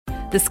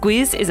The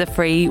Squiz is a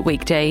free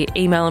weekday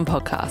email and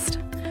podcast.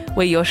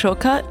 We're your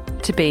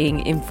shortcut to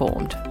being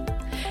informed.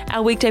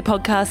 Our weekday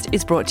podcast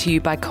is brought to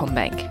you by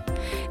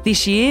CommBank.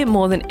 This year,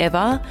 more than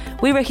ever,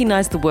 we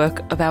recognise the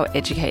work of our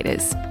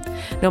educators.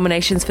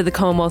 Nominations for the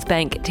Commonwealth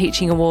Bank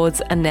Teaching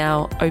Awards are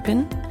now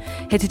open.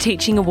 Head to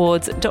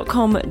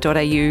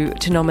teachingawards.com.au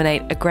to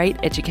nominate a great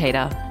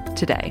educator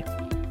today.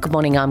 Good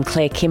morning, I'm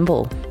Claire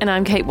Kimball. And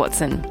I'm Kate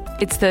Watson.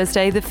 It's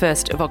Thursday, the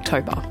 1st of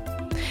October.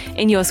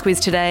 In your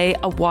Squiz today,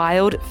 a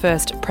wild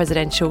first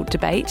presidential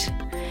debate,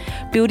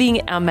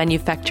 building our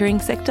manufacturing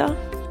sector,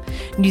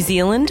 New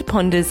Zealand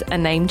ponders a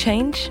name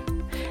change,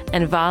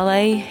 and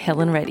Vale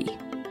Helen Reddy.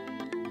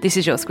 This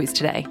is your Squiz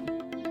today.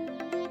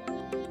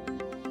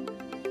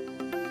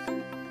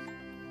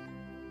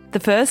 The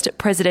first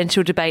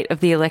presidential debate of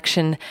the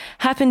election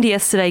happened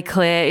yesterday,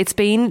 Claire. It's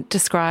been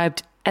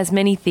described as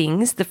many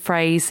things. The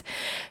phrase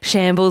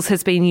shambles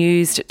has been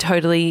used,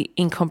 totally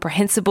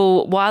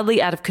incomprehensible, wildly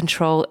out of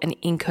control and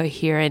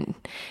incoherent.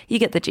 You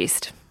get the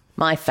gist.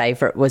 My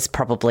favourite was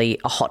probably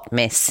a hot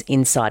mess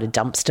inside a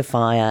dumpster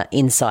fire,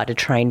 inside a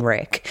train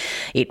wreck.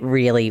 It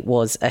really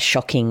was a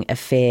shocking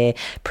affair.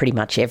 Pretty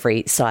much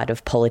every side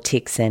of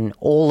politics and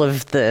all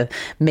of the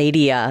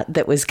media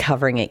that was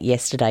covering it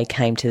yesterday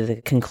came to the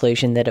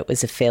conclusion that it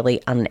was a fairly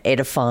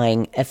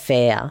unedifying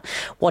affair.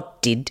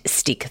 What did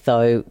stick,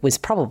 though, was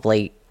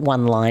probably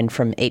one line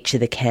from each of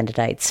the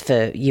candidates.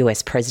 For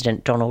US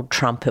President Donald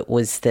Trump, it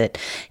was that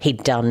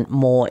he'd done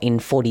more in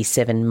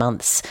 47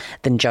 months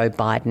than Joe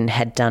Biden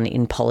had done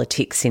in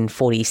politics in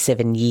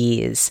 47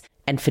 years.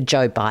 And for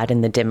Joe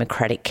Biden, the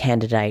Democratic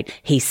candidate,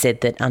 he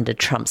said that under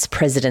Trump's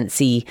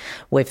presidency,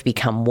 we've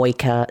become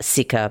weaker,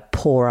 sicker,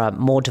 poorer,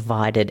 more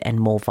divided and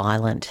more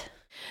violent.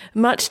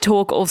 Much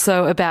talk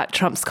also about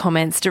Trump's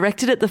comments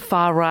directed at the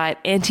far-right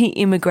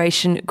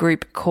anti-immigration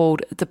group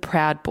called the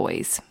Proud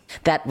Boys.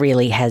 That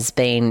really has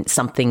been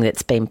something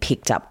that's been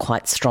picked up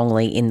quite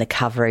strongly in the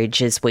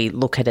coverage as we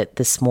look at it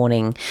this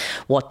morning.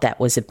 What that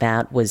was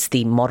about was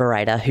the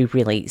moderator, who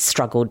really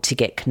struggled to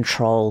get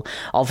control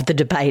of the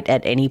debate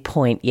at any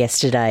point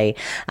yesterday,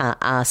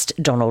 asked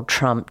Donald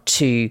Trump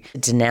to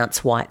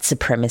denounce white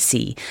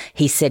supremacy.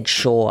 He said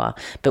sure,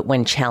 but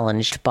when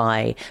challenged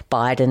by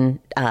Biden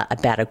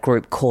about a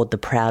group called the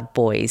Proud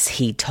Boys,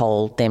 he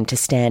told them to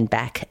stand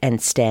back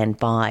and stand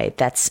by.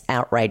 That's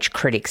outraged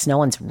critics. No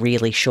one's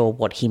really sure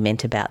what he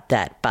meant about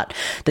that, but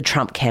the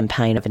Trump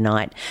campaign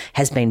overnight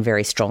has been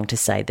very strong to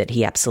say that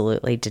he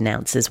absolutely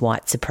denounces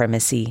white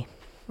supremacy.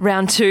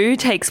 Round 2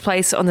 takes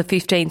place on the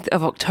 15th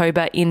of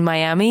October in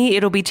Miami.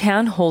 It'll be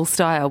town hall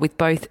style, with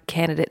both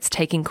candidates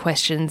taking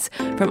questions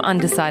from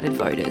undecided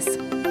voters.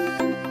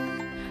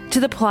 To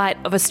the plight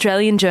of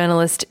Australian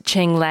journalist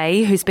Cheng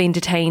Lei, who's been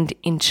detained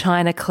in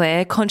China,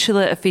 Claire,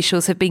 consular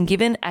officials have been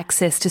given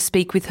access to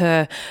speak with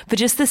her for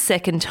just the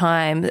second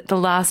time, the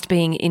last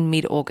being in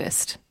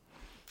mid-August.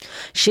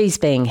 She's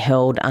being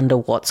held under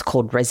what's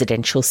called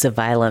residential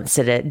surveillance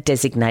at a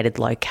designated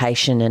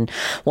location, and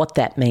what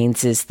that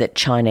means is that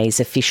Chinese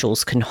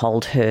officials can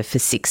hold her for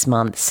 6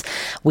 months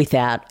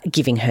without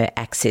giving her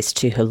access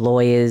to her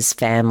lawyers,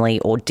 family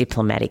or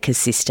diplomatic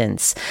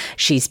assistance.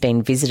 She's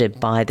been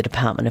visited by the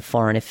Department of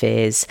Foreign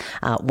Affairs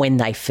when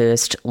they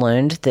first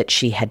learned that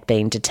she had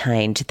been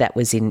detained. That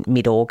was in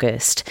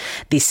mid-August.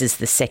 This is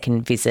the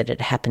second visit.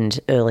 It happened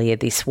earlier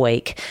this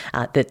week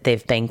that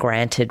they've been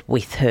granted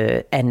with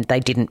her, and they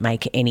didn't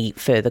make any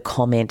further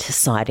comment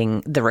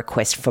citing the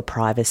request for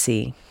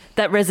privacy.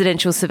 That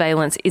residential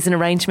surveillance is an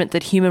arrangement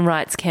that human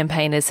rights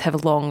campaigners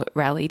have long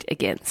rallied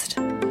against.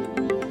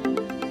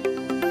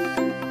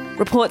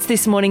 Reports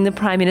this morning the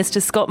Prime Minister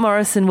Scott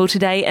Morrison will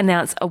today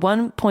announce a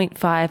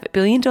 $1.5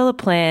 billion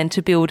plan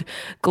to build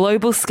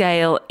global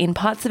scale in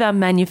parts of our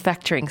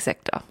manufacturing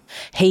sector.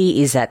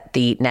 He is at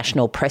the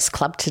National Press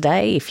Club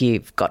today. If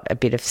you've got a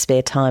bit of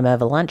spare time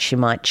over lunch, you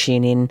might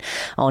tune in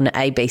on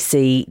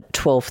ABC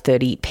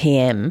 12:30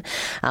 p.m.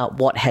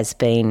 What has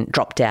been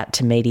dropped out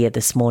to media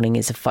this morning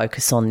is a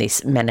focus on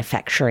this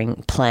manufacturing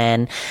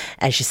plan.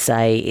 As you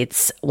say,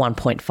 it's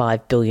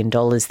 $1.5 billion.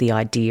 The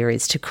idea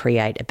is to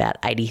create about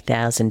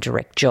 80,000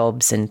 direct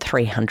jobs and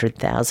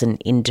 300,000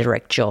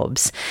 indirect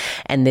jobs.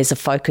 And there's a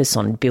focus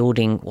on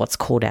building what's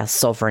called our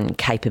sovereign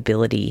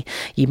capability.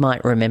 You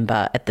might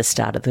remember at the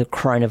start of the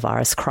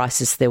coronavirus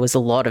crisis, there was a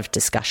lot of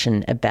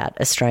discussion about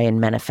Australian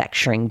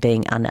manufacturing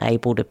being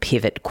unable to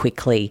pivot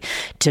quickly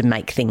to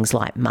make things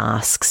like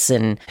masks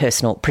and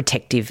personal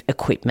protective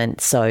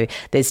equipment. So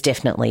there's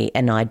definitely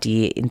an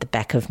idea in the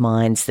back of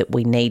minds that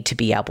we need to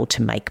be able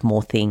to make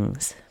more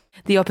things.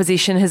 The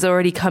opposition has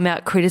already come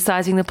out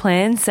criticising the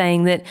plan,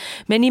 saying that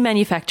many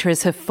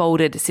manufacturers have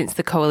folded since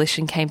the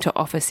coalition came to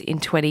office in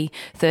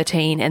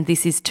 2013, and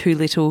this is too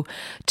little,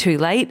 too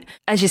late.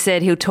 As you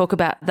said, he'll talk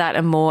about that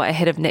and more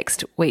ahead of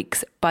next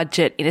week's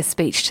budget in a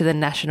speech to the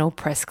National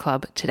Press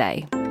Club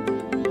today.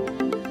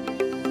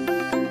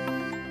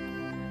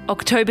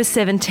 October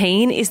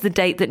 17 is the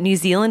date that New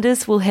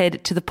Zealanders will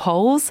head to the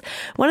polls.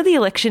 One of the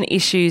election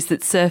issues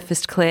that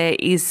surfaced, Claire,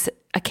 is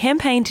a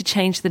campaign to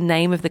change the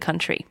name of the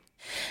country.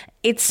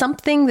 It's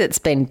something that's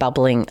been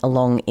bubbling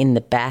along in the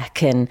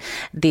back, and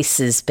this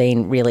has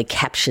been really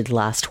captured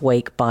last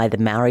week by the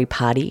Maori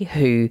Party,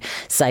 who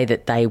say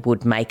that they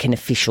would make an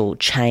official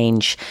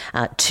change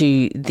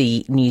to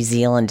the New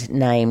Zealand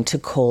name to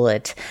call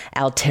it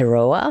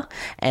Aotearoa,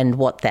 and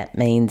what that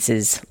means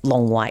is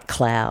long white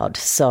cloud.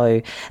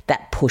 So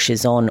that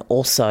pushes on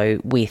also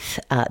with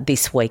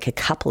this week a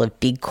couple of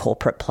big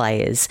corporate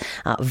players,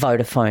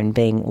 Vodafone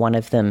being one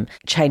of them,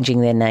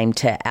 changing their name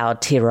to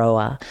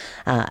Aotearoa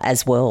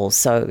as well.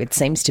 So it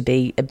seems to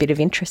be a bit of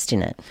interest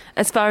in it.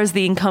 As far as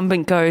the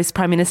incumbent goes,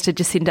 Prime Minister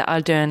Jacinda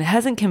Ardern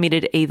hasn't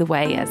committed either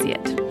way as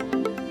yet.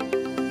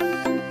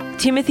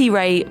 Timothy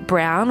Ray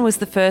Brown was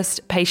the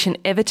first patient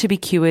ever to be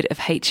cured of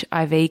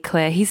HIV,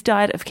 Claire. He's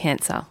died of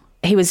cancer.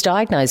 He was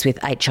diagnosed with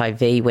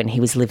HIV when he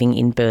was living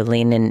in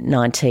Berlin in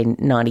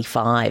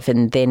 1995,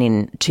 and then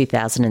in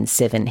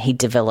 2007 he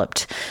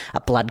developed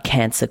a blood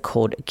cancer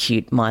called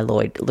acute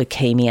myeloid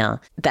leukemia.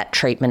 That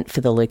treatment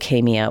for the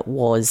leukemia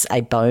was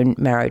a bone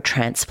marrow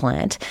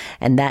transplant,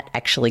 and that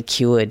actually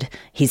cured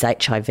his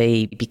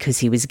HIV because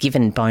he was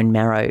given bone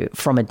marrow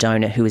from a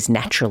donor who was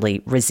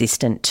naturally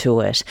resistant to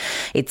it.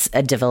 It's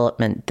a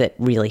development that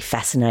really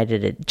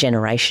fascinated a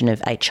generation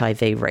of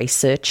HIV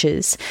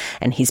researchers,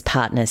 and his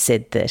partner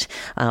said that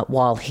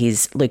while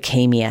his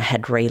leukemia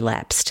had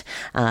relapsed,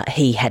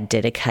 he had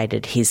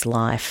dedicated his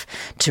life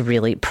to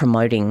really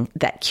promoting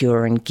that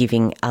cure and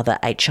giving other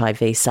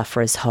HIV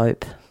sufferers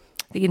hope.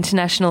 The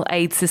International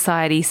AIDS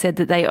Society said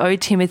that they owe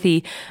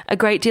Timothy a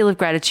great deal of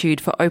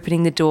gratitude for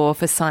opening the door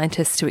for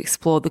scientists to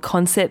explore the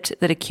concept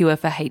that a cure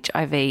for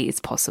HIV is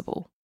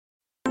possible.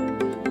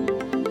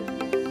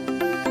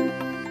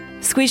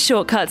 Squiz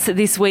Shortcuts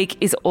this week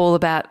is all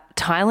about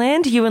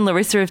Thailand. You and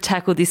Larissa have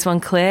tackled this one,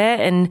 Claire,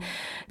 and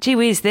gee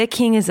whiz, their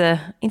king is an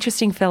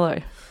interesting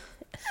fellow.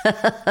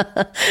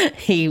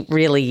 He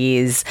really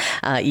is.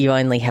 You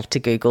only have to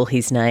Google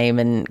his name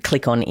and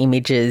click on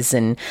images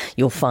and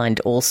you'll find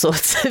all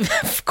sorts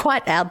of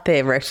quite out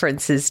there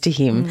references to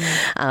him.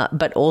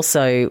 But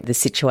also the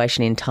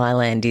situation in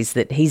Thailand is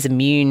that he's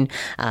immune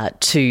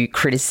to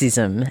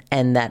criticism,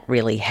 and that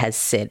really has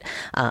set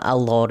a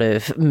lot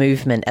of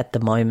movement at the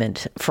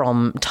moment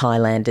from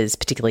Thailanders,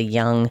 particularly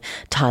young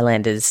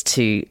Thailanders,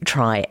 to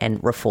try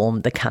and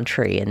reform the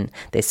country, and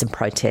there's some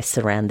protests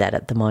around that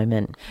at the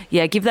moment.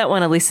 Yeah, give that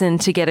one a listen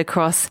to get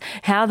across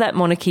how that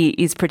monarchy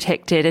is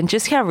protected and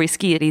just how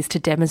risky it is to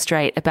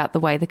demonstrate about the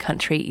way the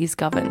country is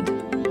governed.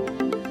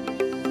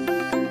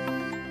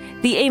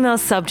 The email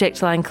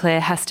subject line,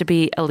 Claire, has to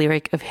be a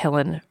lyric of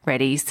Helen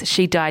Reddy's.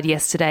 She died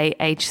yesterday,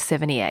 aged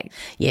 78.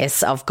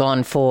 Yes, I've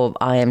gone for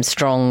I am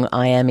strong,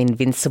 I am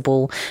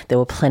invincible. There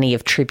were plenty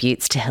of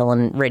tributes to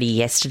Helen Reddy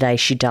yesterday.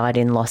 She died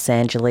in Los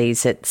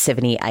Angeles at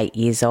 78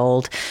 years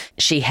old.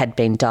 She had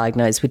been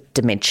diagnosed with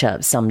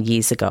dementia some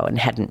years ago and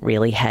hadn't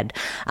really had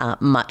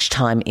much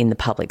time in the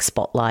public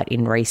spotlight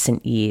in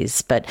recent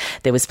years, but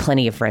there was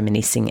plenty of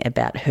reminiscing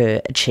about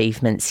her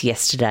achievements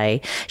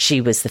yesterday.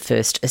 She was the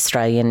first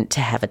Australian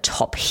to have a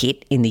top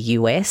hit in the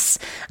US.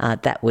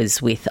 That was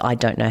with I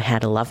Don't Know How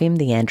to Love Him,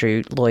 the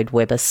Andrew Lloyd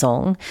Webber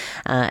song.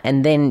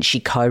 And then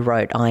she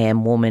co-wrote I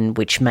Am Woman,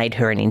 which made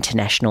her an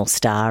international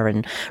star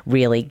and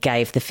really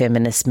gave the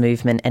feminist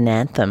movement an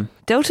anthem.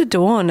 Delta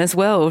Dawn as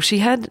well. She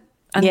had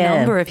a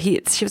number of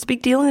hits. She was a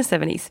big deal in the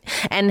 70s.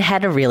 And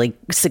had a really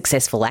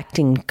successful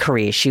acting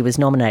career. She was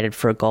nominated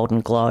for a Golden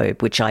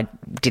Globe, which I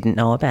didn't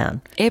know about.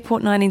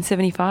 Airport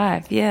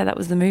 1975. Yeah, that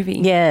was the movie.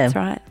 Yeah. That's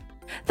right.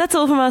 That's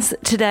all from us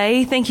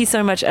today. Thank you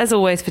so much, as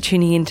always, for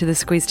tuning in to the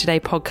Squiz Today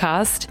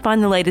podcast.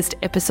 Find the latest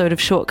episode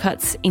of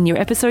Shortcuts in your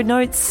episode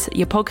notes,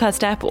 your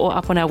podcast app, or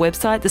up on our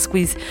website,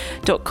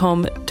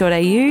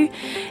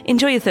 thesquiz.com.au.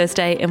 Enjoy your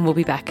Thursday, and we'll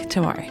be back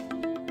tomorrow.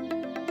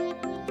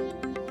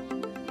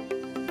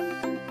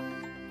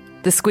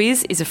 The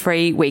Squiz is a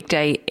free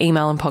weekday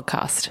email and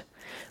podcast.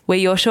 We're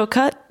your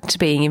shortcut to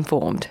being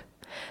informed.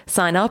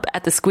 Sign up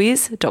at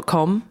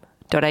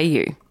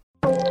thesquiz.com.au.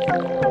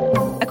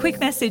 A quick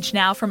message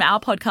now from our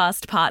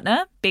podcast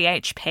partner,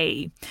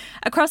 BHP.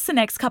 Across the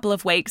next couple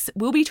of weeks,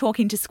 we'll be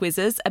talking to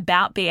Squizzers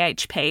about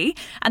BHP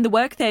and the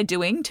work they're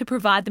doing to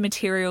provide the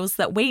materials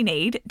that we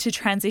need to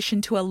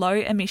transition to a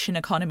low-emission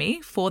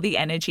economy for the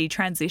energy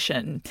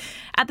transition.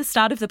 At the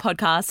start of the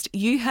podcast,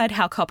 you heard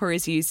how copper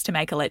is used to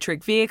make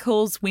electric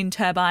vehicles, wind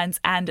turbines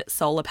and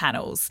solar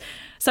panels.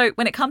 So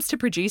when it comes to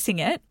producing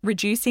it,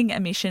 reducing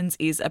emissions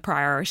is a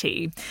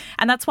priority.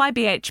 And that's why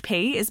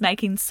BHP is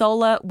making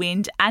solar,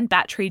 wind and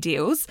battery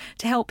deals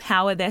to help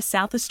power their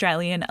South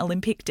Australian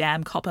Olympic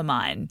Dam copper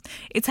mine.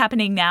 It's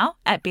happening now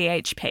at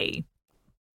BHP.